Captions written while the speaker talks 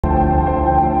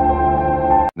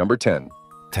Number 10.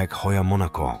 Tag Heuer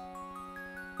Monaco.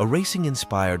 A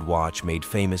racing-inspired watch made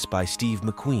famous by Steve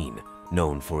McQueen,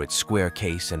 known for its square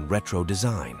case and retro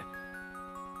design.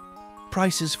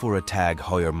 Prices for a Tag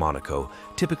Heuer Monaco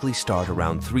typically start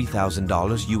around $3,000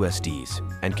 USDs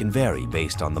and can vary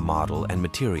based on the model and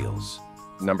materials.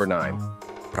 Number 9.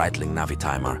 Breitling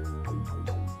Navitimer.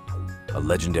 A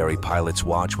legendary pilot's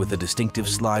watch with a distinctive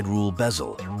slide rule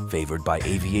bezel, favored by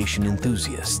aviation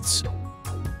enthusiasts.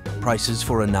 Prices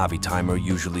for a Navitimer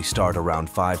usually start around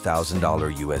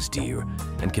 $5,000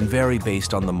 USD and can vary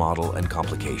based on the model and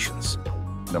complications.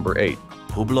 Number 8.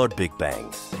 Hublot Big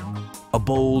Bang. A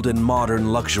bold and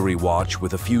modern luxury watch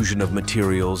with a fusion of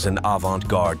materials and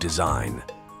avant-garde design.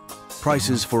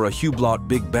 Prices for a Hublot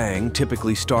Big Bang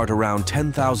typically start around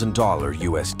 $10,000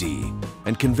 USD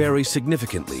and can vary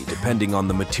significantly depending on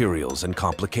the materials and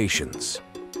complications.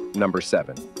 Number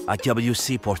 7.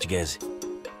 IWC Portuguese.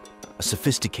 A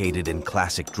sophisticated and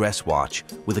classic dress watch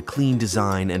with a clean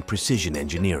design and precision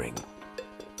engineering.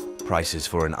 Prices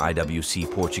for an IWC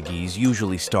Portuguese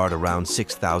usually start around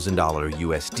 $6,000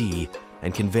 USD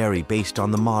and can vary based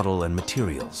on the model and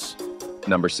materials.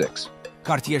 Number 6.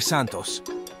 Cartier Santos.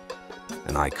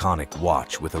 An iconic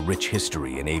watch with a rich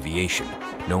history in aviation,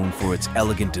 known for its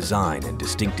elegant design and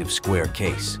distinctive square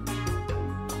case.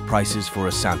 Prices for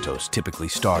a Santos typically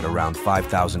start around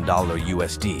 $5,000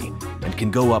 USD and can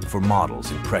go up for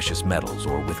models in precious metals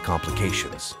or with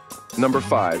complications. Number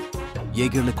 5.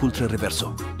 Jaeger LeCoultre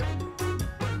Reverso.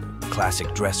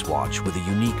 Classic dress watch with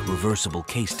a unique reversible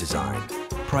case design.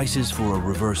 Prices for a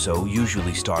Reverso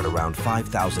usually start around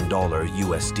 $5,000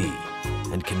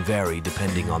 USD and can vary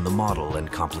depending on the model and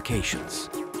complications.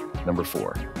 Number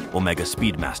 4. Omega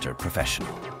Speedmaster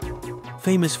Professional.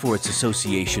 Famous for its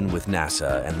association with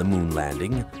NASA and the moon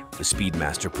landing, the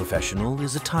Speedmaster Professional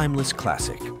is a timeless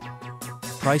classic.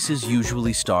 Prices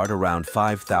usually start around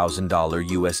 $5,000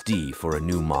 USD for a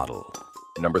new model.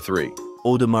 Number 3.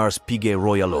 Audemars Piguet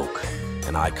Royal Oak,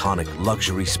 an iconic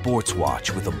luxury sports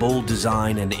watch with a bold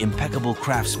design and impeccable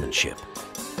craftsmanship.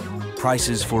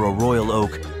 Prices for a Royal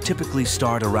Oak typically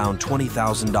start around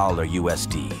 $20,000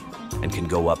 USD and can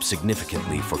go up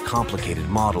significantly for complicated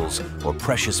models or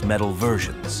precious metal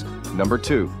versions. Number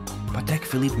 2. Patek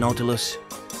Philippe Nautilus.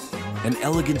 An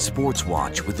elegant sports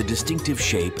watch with a distinctive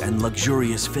shape and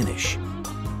luxurious finish.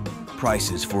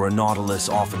 Prices for a Nautilus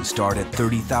often start at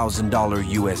 $30,000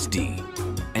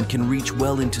 USD and can reach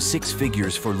well into six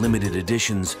figures for limited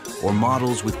editions or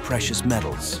models with precious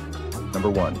metals. Number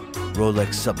 1.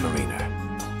 Rolex Submariner.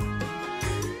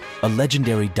 A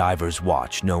legendary diver's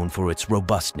watch known for its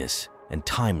robustness and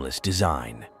timeless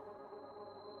design.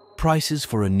 Prices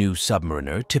for a new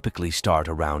Submariner typically start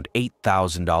around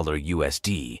 $8,000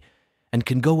 USD and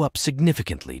can go up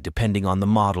significantly depending on the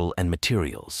model and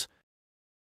materials.